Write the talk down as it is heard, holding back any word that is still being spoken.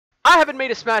I haven't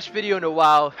made a Smash video in a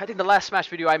while. I think the last Smash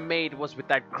video I made was with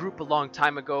that group a long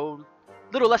time ago,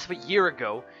 little less of a year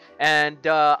ago, and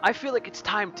I feel like it's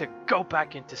time to go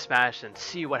back into Smash and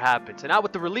see what happens. And now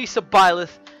with the release of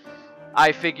Byleth,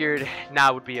 I figured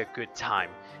now would be a good time.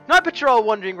 Now I bet you're all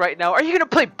wondering right now, are you gonna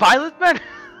play Byleth, man?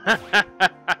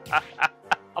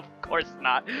 Of course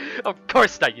not. Of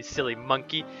course not, you silly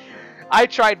monkey. I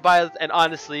tried Byleth and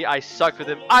honestly, I sucked with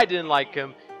him. I didn't like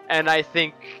him, and I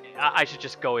think I should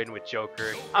just go in with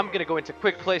Joker. I'm gonna go into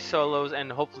quick play solos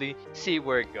and hopefully see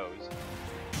where it goes.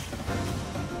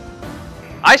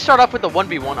 I start off with a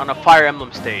 1v1 on a Fire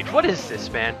Emblem stage. What is this,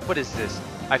 man? What is this?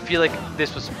 I feel like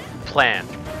this was planned.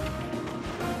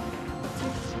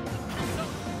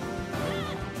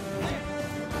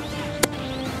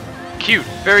 Cute,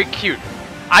 very cute.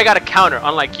 I got a counter,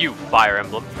 unlike you, Fire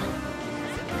Emblem.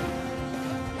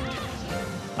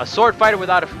 A sword fighter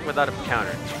without a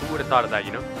counter. Who would have thought of that,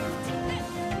 you know?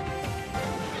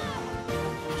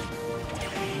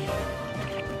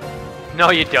 No,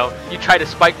 you don't. You try to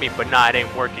spike me, but nah, it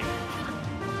ain't working.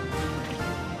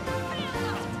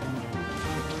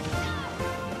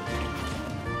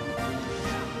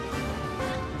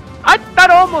 That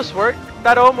almost worked.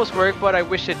 That almost worked, but I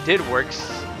wish it did work.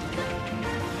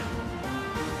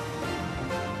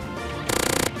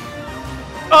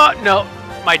 Oh, no.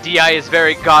 My DI is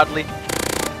very godly.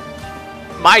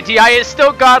 My DI is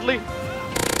still godly.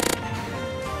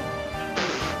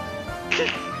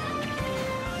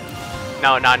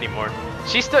 No, not anymore.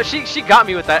 She got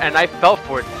me with that, and I fell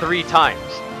for it 3 times.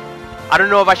 I don't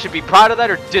know if I should be proud of that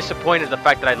or disappointed in the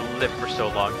fact that I lived for so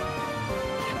long.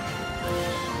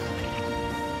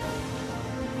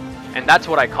 And that's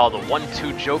what I call the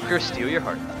 1-2 Joker steal your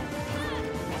heart.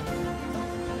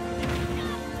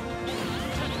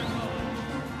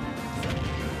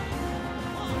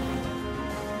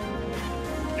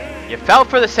 You fell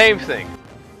for the same thing.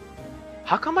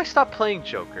 How come I stopped playing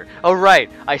Joker? Oh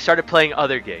right, I started playing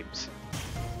other games.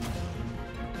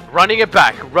 Running it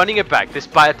back, running it back. This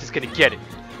Byleth is gonna get it.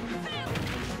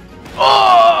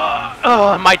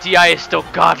 Oh, my DI is still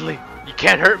godly. You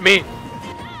can't hurt me.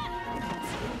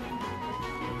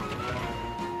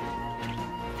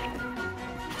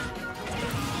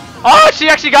 Oh, she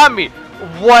actually got me.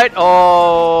 What?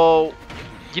 Oh,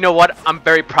 you know what? I'm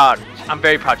very proud. I'm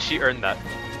very proud. She earned that.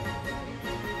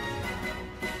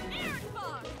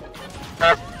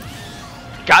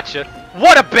 Gotcha.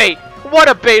 What a bait! What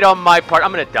a bait on my part. I'm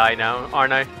gonna die now,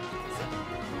 aren't I?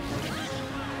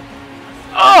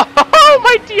 Oh,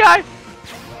 my DI!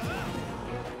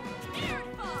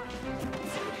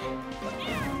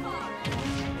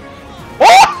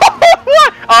 Oh,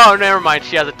 what? Oh, never mind.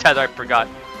 She has a tether. I forgot.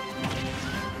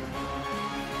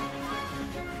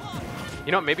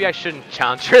 You know, maybe I shouldn't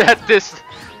challenge her at this.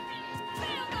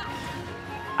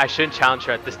 I shouldn't challenge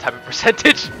her at this type of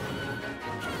percentage.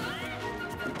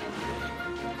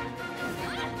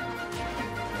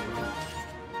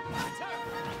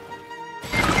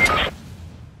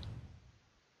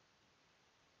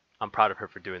 I'm proud of her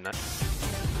for doing that.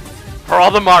 For all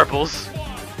the marbles.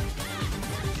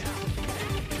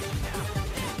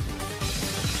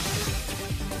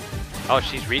 Oh,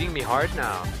 she's reading me hard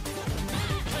now.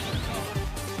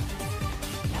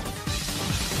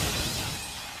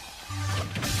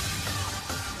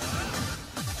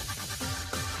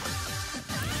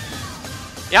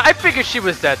 Yeah, I figured she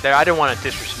was dead there. I didn't want to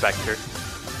disrespect her.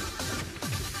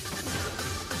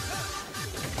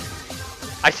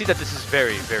 I see that this is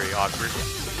very, very awkward.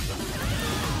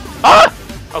 Ah!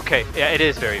 Okay, yeah, it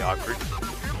is very awkward.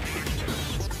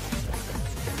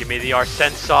 Give me the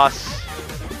Arsene sauce.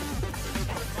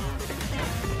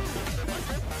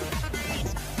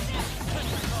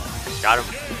 Got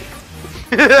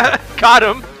him. Got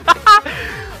him.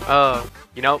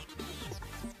 You know,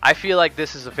 I feel like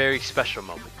this is a very special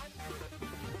moment.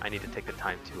 I need to take the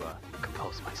time to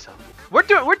compose myself. We're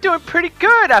doing pretty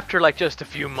good after like just a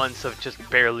few months of just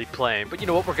barely playing. But you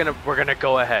know what? We're gonna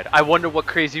go ahead. I wonder what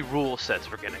crazy rule sets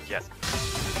we're gonna get.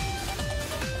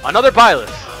 Another Byleth.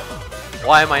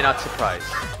 Why am I not surprised?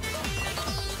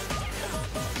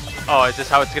 Oh, is this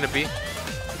how it's gonna be?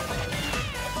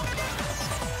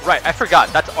 Right, I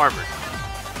forgot. That's armored.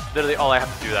 Literally all I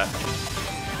have to do that.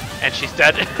 And she's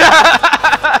dead.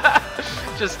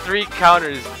 Just 3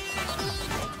 counters.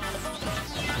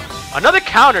 Another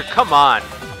counter, come on.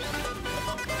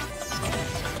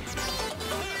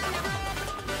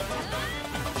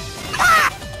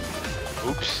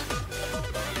 Oops.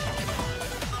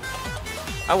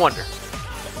 I wonder.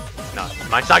 No,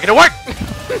 mine's not gonna work!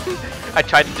 I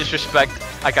tried to disrespect.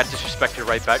 I got disrespected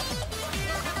right back.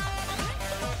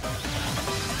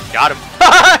 Got him.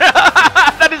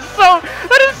 That is so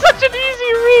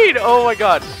Oh my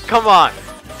god. Come on.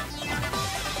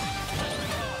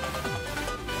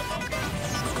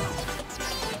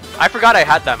 I forgot I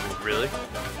had that move, really.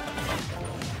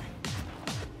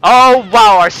 Oh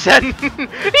wow, Arsene.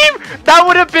 That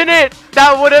would have been it.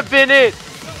 That would have been it.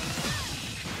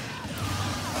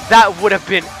 That would have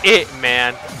been it,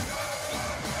 man.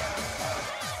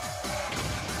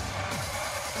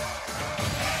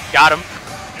 Got him.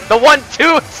 The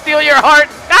 1-2, steal your heart.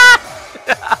 Ah!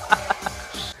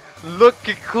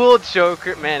 Looking cool,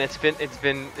 Joker. Man, it's been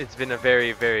a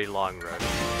very, very long run.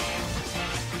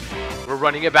 We're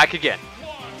running it back again.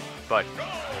 But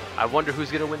I wonder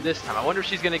who's gonna win this time. I wonder if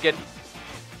she's gonna get.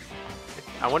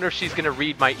 I wonder if she's gonna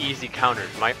read my easy counters,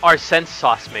 my Arsene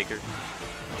sauce maker.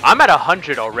 I'm at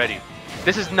 100 already.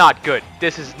 This is not good.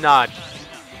 This is not.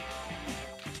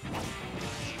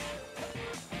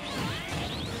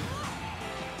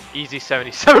 Easy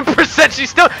 77%. She's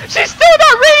still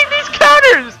not reading these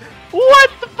counters. What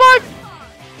the fuck?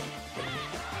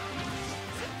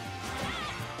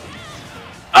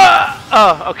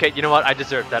 Oh, okay. You know what? I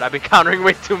deserve that. I've been countering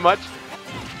way too much.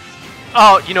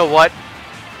 Oh, you know what?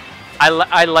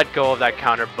 I let go of that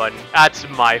counter button. That's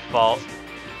my fault.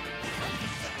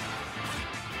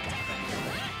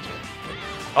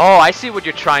 Oh, I see what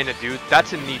you're trying to do.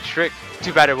 That's a neat trick.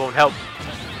 Too bad it won't help.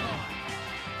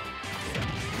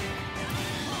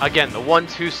 Again, the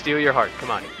 1-2 steal your heart.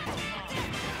 Come on.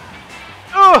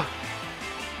 Oh!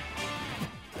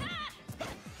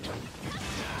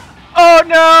 Oh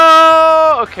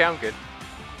no! Okay, I'm good.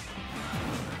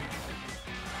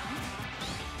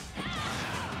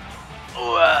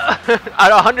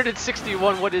 At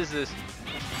 161, what is this?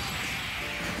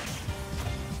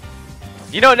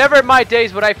 You know, never in my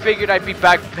days would I figured I'd be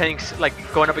back playing, like,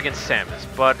 going up against Samus.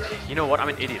 But, you know what? I'm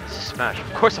an idiot. This is Smash.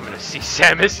 Of course I'm gonna see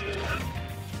Samus.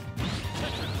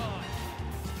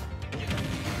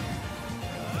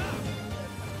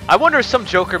 I wonder if some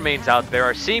Joker mains out there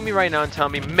are seeing me right now and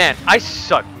telling me, man, I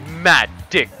suck mad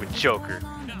dick with Joker.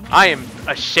 I am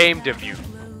ashamed of you.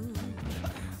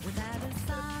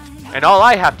 And all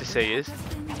I have to say is,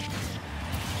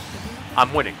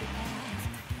 I'm winning.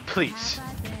 Please.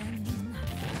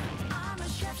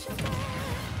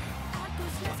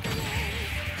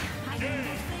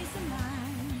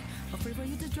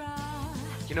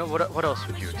 You know, what else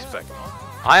would you expect?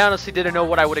 I honestly didn't know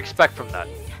what I would expect from that.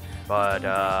 But,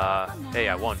 hey,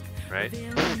 I won, right?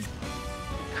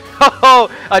 Oh,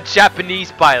 a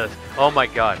Japanese pilot. Oh my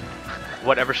god.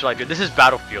 Whatever shall I do? This is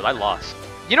Battlefield. I lost.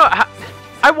 You know,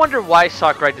 I wonder why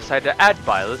Sakurai decided to add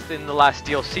Byleth in the last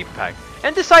DLC pack.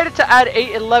 And decided to add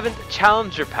a 11th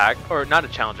Challenger pack. Or not a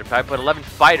Challenger pack, but 11th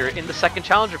Fighter in the second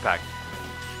Challenger pack.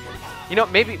 You know,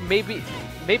 maybe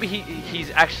he's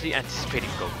actually anticipating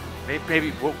Goku.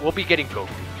 Maybe we'll be getting Goku.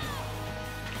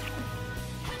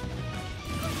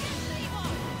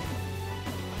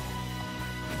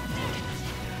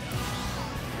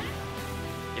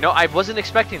 You know, I wasn't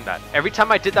expecting that. Every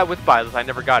time I did that with Byleth, I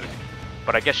never got it.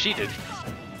 But I guess she did.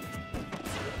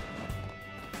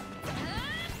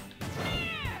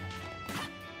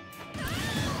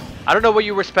 I don't know what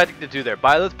you were expecting to do there,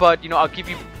 Byleth, but, you know, I'll give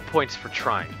you points for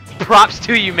trying. Props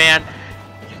to you, man!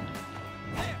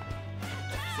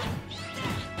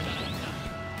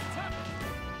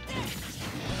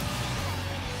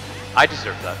 I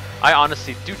deserve that. I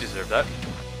honestly do deserve that.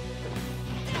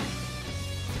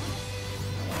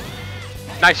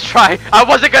 Nice try. I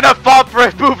wasn't gonna fall for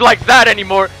a move like that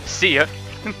anymore. See ya.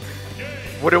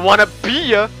 Wouldn't wanna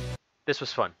be ya. This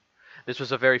was fun. This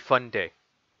was a very fun day.